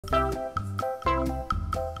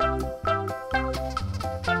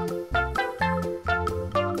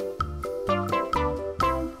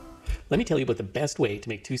Let me tell you about the best way to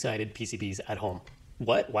make two-sided PCBs at home.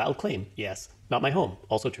 What? Wild claim. Yes. Not my home.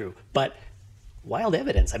 Also true. But wild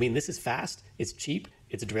evidence. I mean, this is fast, it's cheap,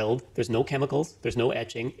 it's drilled, there's no chemicals, there's no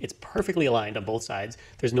etching, it's perfectly aligned on both sides,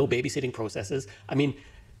 there's no babysitting processes. I mean,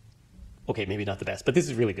 okay, maybe not the best, but this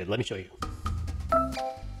is really good. Let me show you.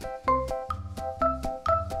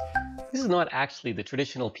 This is not actually the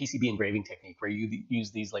traditional PCB engraving technique where you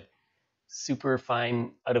use these like super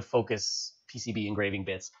fine, out of focus PCB engraving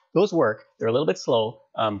bits. Those work. They're a little bit slow.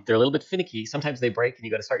 They're a little bit finicky. Sometimes they break and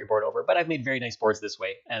you got to start your board over. But I've made very nice boards this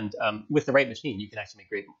way. And with the right machine, you can actually make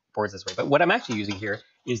great boards this way. But what I'm actually using here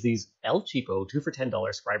is these El Cheapo 2 for $10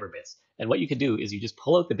 scriber bits. And what you can do is you just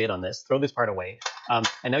pull out the bit on this, throw this part away. And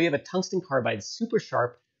now you have a tungsten carbide super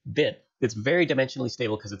sharp bit that's very dimensionally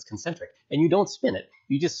stable because it's concentric. And you don't spin it.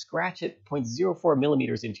 You just scratch it 0.04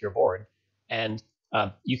 millimeters into your board. And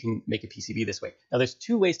you can make a PCB this way. Now, there's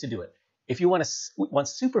two ways to do it. If you want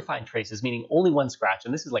super fine traces, meaning only one scratch,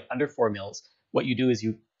 and this is like under 4 mils, what you do is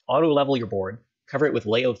you auto level your board, cover it with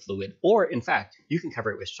layout fluid, or in fact, you can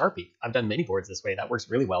cover it with Sharpie. I've done many boards this way. That works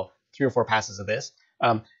really well. 3 or 4 passes of this.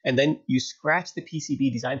 And then you scratch the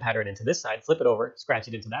PCB design pattern into this side, flip it over, scratch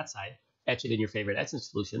it into that side, etch it in your favorite etching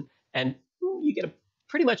solution, and you get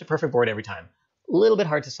pretty much a perfect board every time. A little bit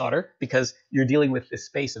hard to solder because you're dealing with the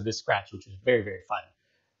space of this scratch, which is very, very fun.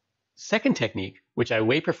 Second technique, which I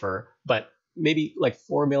way prefer, but maybe like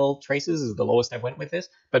 4 mil traces is the lowest I've went with this.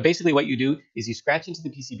 But basically what you do is you scratch into the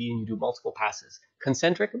PCB and you do multiple passes.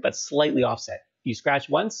 Concentric, but slightly offset. You scratch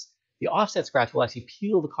once, the offset scratch will actually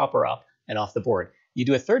peel the copper up and off the board. You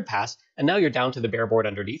do a third pass, and now you're down to the bare board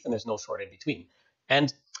underneath, and there's no short in between.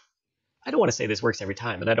 And I don't want to say this works every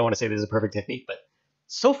time, and I don't want to say this is a perfect technique, but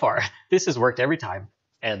so far, this has worked every time,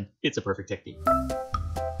 and it's a perfect technique.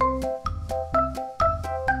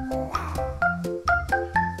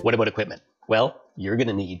 What about equipment? Well, you're going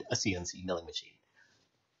to need a CNC milling machine.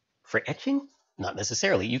 For etching, not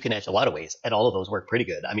necessarily. You can etch a lot of ways, and all of those work pretty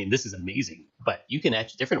good. I mean, this is amazing, but you can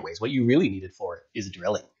etch different ways. What you really need it for is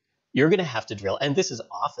drilling. You're going to have to drill, and this is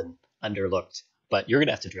often underlooked, but you're going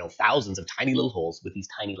to have to drill thousands of tiny little holes with these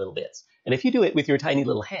tiny little bits. And if you do it with your tiny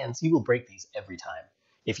little hands, you will break these every time.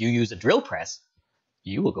 If you use a drill press,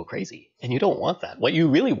 you will go crazy, and you don't want that. What you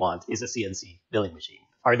really want is a CNC milling machine.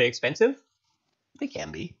 Are they expensive? They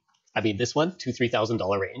can be. I mean, this one, $2,000 to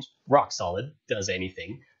 $3,000 range, rock solid, does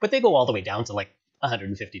anything, but they go all the way down to like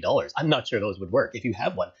 $150. I'm not sure those would work. If you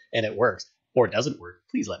have one and it works or doesn't work,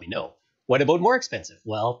 please let me know. What about more expensive?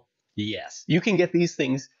 Well, yes, you can get these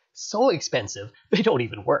things so expensive, they don't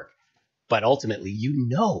even work. But ultimately, you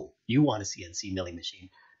know you want a CNC milling machine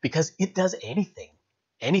because it does anything.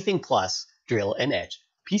 Anything plus drill and etch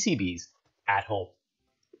PCBs at home.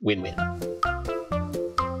 Win-win.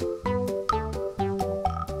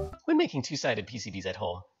 When making two-sided PCBs at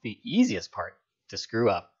home, the easiest part to screw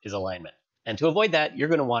up is alignment. And to avoid that, you're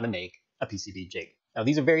going to want to make a PCB jig. Now,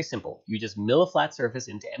 these are very simple. You just mill a flat surface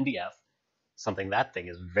into MDF, something that thing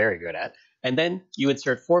is very good at, and then you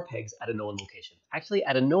insert 4 pegs at a known location. Actually,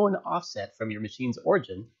 at a known offset from your machine's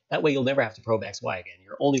origin. That way, you'll never have to probe XY again.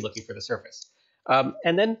 You're only looking for the surface.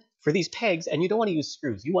 And then for these pegs, and you don't want to use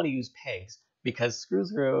screws. You want to use pegs because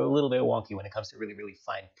screws are a little bit wonky when it comes to really, really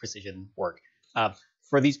fine precision work.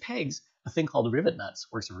 For these pegs, a thing called rivet nuts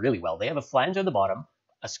works really well. They have a flange on the bottom,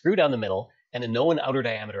 a screw down the middle, and a known outer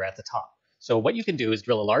diameter at the top. So what you can do is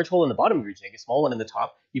drill a large hole in the bottom of your jig, a small one in the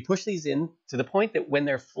top. You push these in to the point that when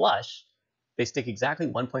they're flush, they stick exactly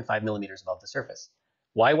 1.5 millimeters above the surface.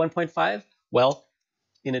 Why 1.5? Well,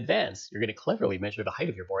 in advance, you're going to cleverly measure the height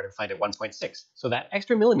of your board and find it 1.6. So that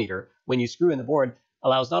extra millimeter, when you screw in the board,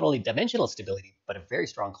 allows not only dimensional stability, but a very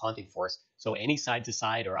strong clanting force. So any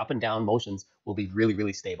side-to-side or up and down motions will be really,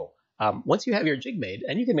 really stable. Once you have your jig made,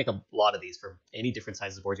 and you can make a lot of these for any different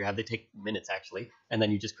sizes of boards you have, they take minutes actually, and then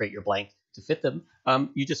you just create your blank to fit them.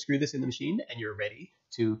 You just screw this in the machine and you're ready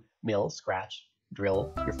to mill, scratch,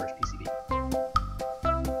 drill your first PCB.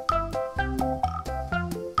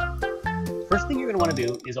 First thing you're going to want to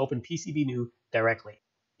do is open PCB New directly.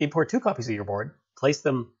 Import 2 copies of your board, place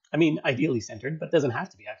them, ideally centered, but doesn't have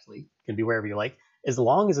to be actually. It can be wherever you like. As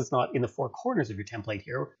long as it's not in the 4 corners of your template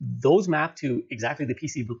here, those map to exactly the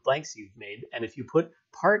PCB blanks you've made. And if you put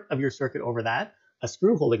part of your circuit over that, a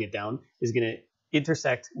screw holding it down is going to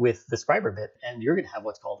intersect with the scriber bit, and you're going to have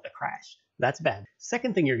what's called a crash. That's bad.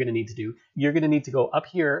 Second thing you're going to need to do, you're going to need to go up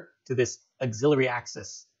here to this auxiliary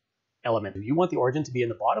axis element. You want the origin to be in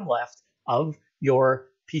the bottom left of your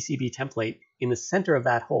PCB template in the center of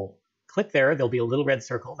that hole. Click there, there'll be a little red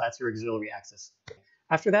circle. That's your auxiliary axis.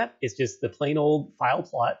 After that, it's just the plain old file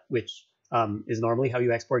plot, which is normally how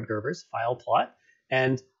you export Gerbers, file plot.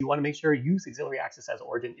 And you want to make sure use auxiliary access as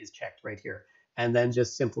origin is checked right here. And then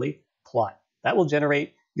just simply plot. That will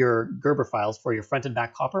generate your Gerber files for your front and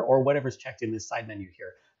back copper or whatever's checked in this side menu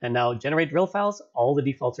here. And now generate drill files, all the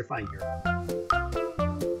defaults are fine here.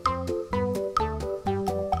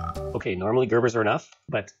 Okay, normally Gerbers are enough,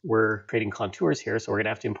 but we're creating contours here, so we're gonna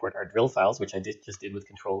have to import our drill files, which I just did with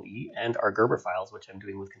Control E, and our Gerber files, which I'm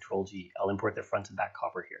doing with Control G. I'll import the front and back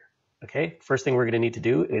copper here. Okay, first thing we're gonna need to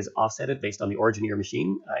do is offset it based on the origin of your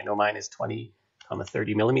machine. I know mine is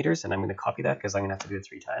 20,30 millimeters, and I'm gonna copy that because I'm gonna have to do it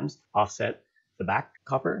 3 times. Offset the back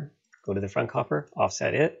copper, go to the front copper,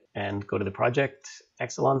 offset it, and go to the project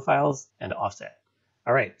Exelon files and offset.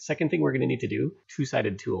 All right, second thing we're going to need to do,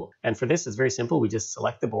 two-sided tool. And for this, it's very simple. We just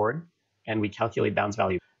select the board and we calculate bounds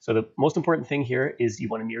value. So the most important thing here is you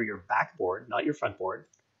want to mirror your back board, not your front board,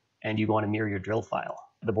 and you want to mirror your drill file.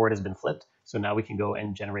 The board has been flipped, so now we can go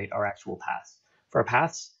and generate our actual paths. For our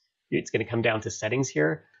paths, it's going to come down to settings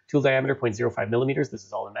here. Tool diameter 0.05 millimeters. This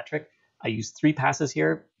is all in metric. I use 3 passes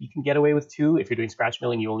here. You can get away with 2. If you're doing scratch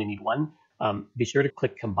milling, you only need 1. Be sure to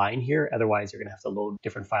click combine here. Otherwise, you're going to have to load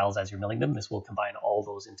different files as you're milling them. This will combine all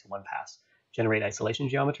those into 1 pass. Generate isolation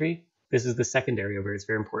geometry. This is the second area where it's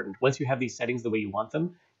very important. Once you have these settings the way you want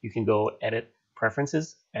them, you can go edit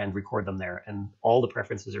preferences and record them there. And all the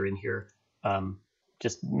preferences are in here.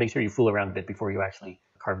 Just make sure you fool around a bit before you actually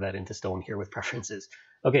carve that into stone here with preferences.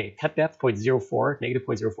 Okay, cut depth 0.04, negative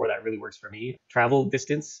 0.04, that really works for me. Travel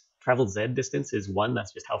distance. Travel Z distance is 1.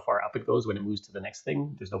 That's just how far up it goes when it moves to the next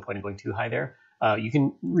thing. There's no point in going too high there. You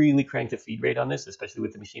can really crank the feed rate on this, especially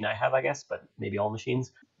with the machine I have, I guess, but maybe all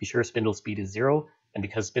machines. Be sure spindle speed is 0. And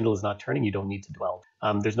because spindle is not turning, you don't need to dwell.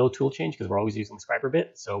 There's no tool change because we're always using the scriber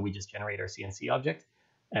bit. So we just generate our CNC object.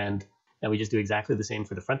 And now we just do exactly the same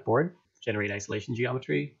for the front board. Generate isolation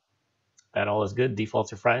geometry. That all is good.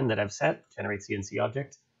 Defaults are fine that I've set. Generate CNC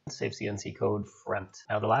object. Save CNC code front.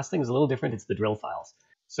 Now the last thing is a little different. It's the drill files.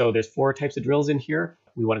 So there's 4 types of drills in here.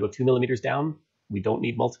 We want to go 2 millimeters down. We don't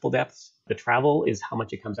need multiple depths. The travel is how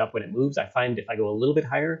much it comes up when it moves. I find if I go a little bit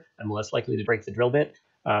higher, I'm less likely to break the drill bit.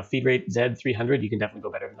 Feed rate Z 300, you can definitely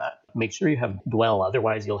go better than that. Make sure you have dwell,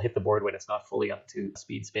 otherwise you'll hit the board when it's not fully up to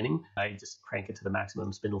speed spinning. I just crank it to the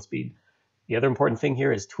maximum spindle speed. The other important thing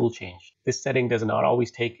here is tool change. This setting does not always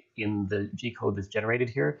take in the G code that's generated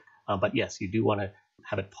here, but yes, you do want to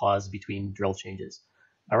have it pause between drill changes.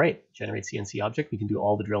 All right, generate CNC object. We can do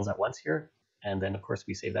all the drills at once here. And then, of course,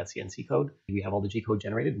 we save that CNC code. We have all the G code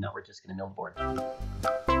generated, and now we're just going to mill the board.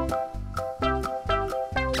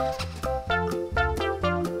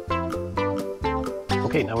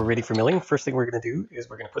 Okay, now we're ready for milling. First thing we're going to do is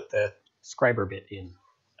we're going to put the scriber bit in.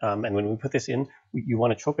 And when we put this in, you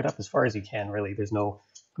want to choke it up as far as you can, really. There's no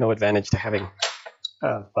advantage to having,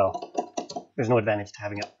 there's no advantage to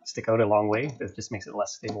having it stick out a long way. It just makes it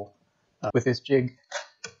less stable. With this jig,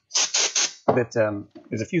 there's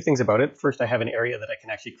a few things about it. First, I have an area that I can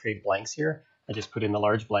actually create blanks here. I just put in the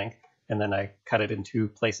large blank, and then I cut it in 2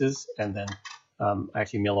 places, and then I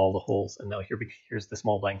actually mill all the holes. And now here's the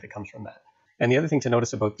small blank that comes from that. And the other thing to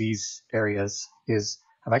notice about these areas is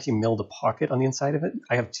I've actually milled a pocket on the inside of it.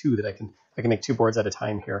 I have 2 that I can make 2 boards at a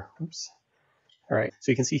time here. Oops. All right,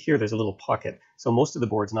 so you can see here there's a little pocket. So most of the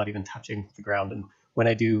board's not even touching the ground. And when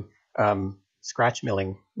I do scratch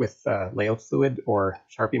milling with layout fluid or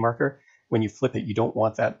Sharpie marker, when you flip it, you don't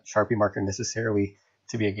want that Sharpie marker necessarily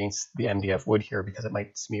to be against the MDF wood here because it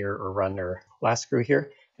might smear or run. Or last screw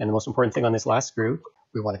here. And the most important thing on this last screw,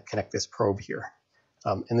 we want to connect this probe here.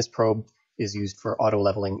 And this probe is used for auto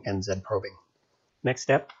leveling and Z probing. Next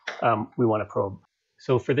step, we want to probe.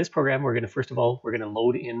 So for this program, we're going to, first of all, we're going to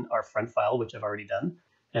load in our front file, which I've already done.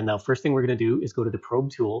 And now first thing we're going to do is go to the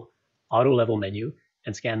probe tool, auto level menu,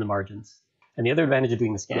 and scan the margins. And the other advantage of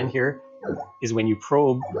doing the scan here is when you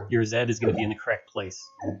probe, your Z is going to be in the correct place.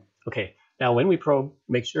 Okay, now when we probe,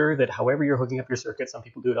 make sure that however you're hooking up your circuit, some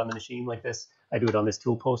people do it on the machine like this. I do it on this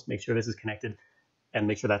tool post. Make sure this is connected and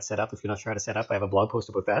make sure that's set up. If you're not sure how to set up, I have a blog post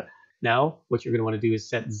about that. Now, what you're going to want to do is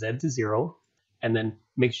set Z to 0, and then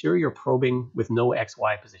make sure you're probing with no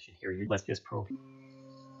XY position here. Let's just probe.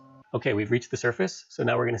 Okay, we've reached the surface, so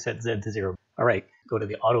now we're going to set Z to 0. All right, go to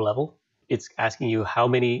the auto level. It's asking you how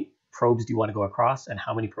many probes do you want to go across and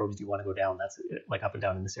how many probes do you want to go down. That's like up and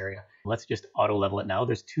down in this area. Let's just auto level it now.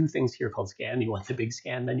 There's 2 things here called scan. You want the big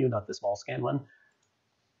scan menu, not the small scan one.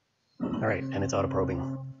 All right, and it's auto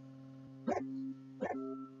probing.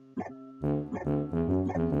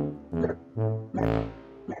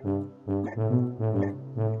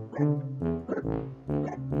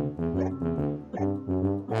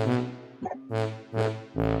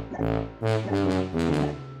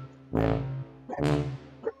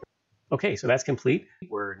 Okay, so that's complete.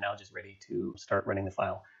 We're now just ready to start running the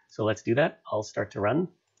file. So let's do that. I'll start to run,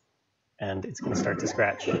 and it's going to start to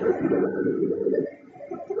scratch.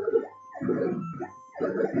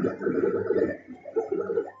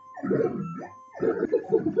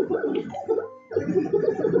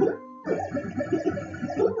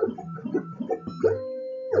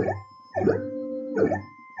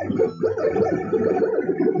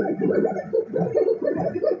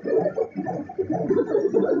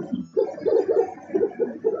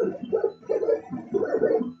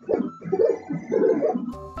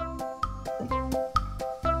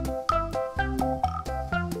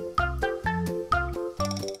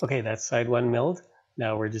 Okay, that's side one milled.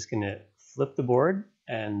 Now we're just going to flip the board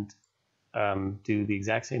and do the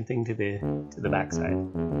exact same thing to the back side.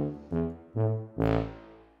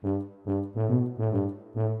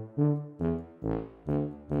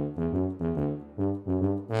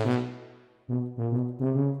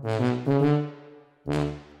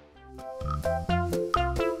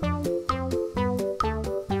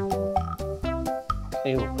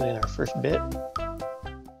 Okay, we'll put in our first bit.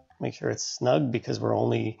 Make sure it's snug because we're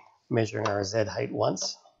only measuring our Z height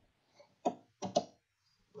once.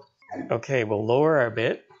 Okay, we'll lower our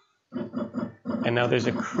bit. And now there's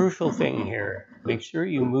a crucial thing here. Make sure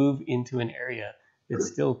you move into an area that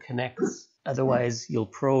still connects. Otherwise, you'll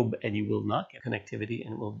probe and you will not get connectivity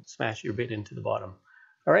and it will smash your bit into the bottom.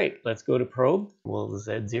 All right, let's go to probe. We'll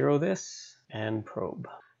Z0 this and probe.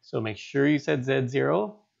 So make sure you set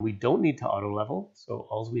Z0. We don't need to auto level, so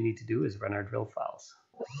all we need to do is run our drill files.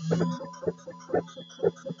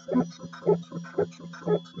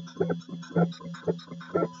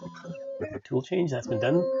 Tool change, that's been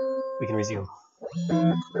done. We can resume.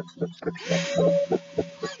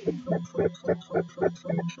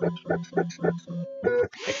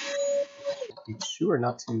 Be sure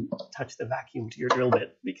not to touch the vacuum to your drill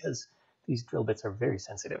bit because these drill bits are very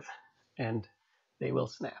sensitive and they will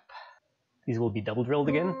snap. These will be double drilled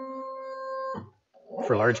again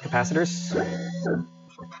for large capacitors.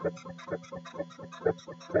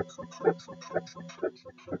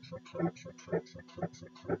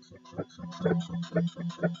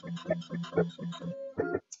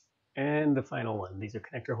 And the final one, these are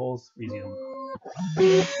connector holes, resume.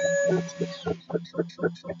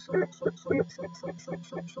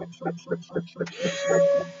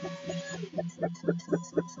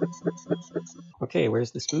 Okay,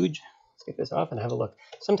 where's the spooge? Let's get this off and have a look.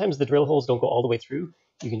 Sometimes the drill holes don't go all the way through.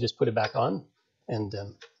 You can just put it back on and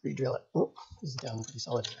re-drill it. Oh, this is down pretty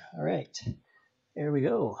solid here. All right, there we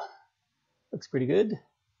go. Looks pretty good.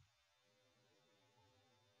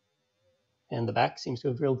 And the back seems to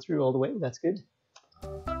have drilled through all the way. That's good.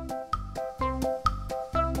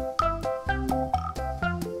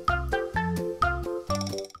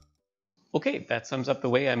 Okay, that sums up the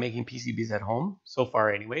way I'm making PCBs at home. So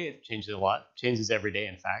far anyway, it changes a lot. Changes every day,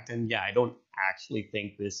 in fact. And yeah, I don't actually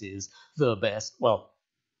think this is the best. Well,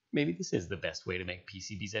 maybe this is the best way to make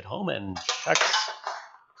PCBs at home, and shucks,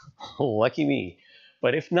 lucky me.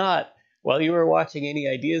 But if not, while you were watching, any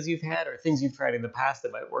ideas you've had or things you've tried in the past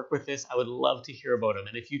that might work with this, I would love to hear about them.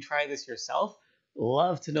 And if you try this yourself,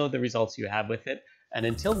 love to know the results you have with it. And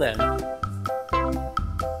until then,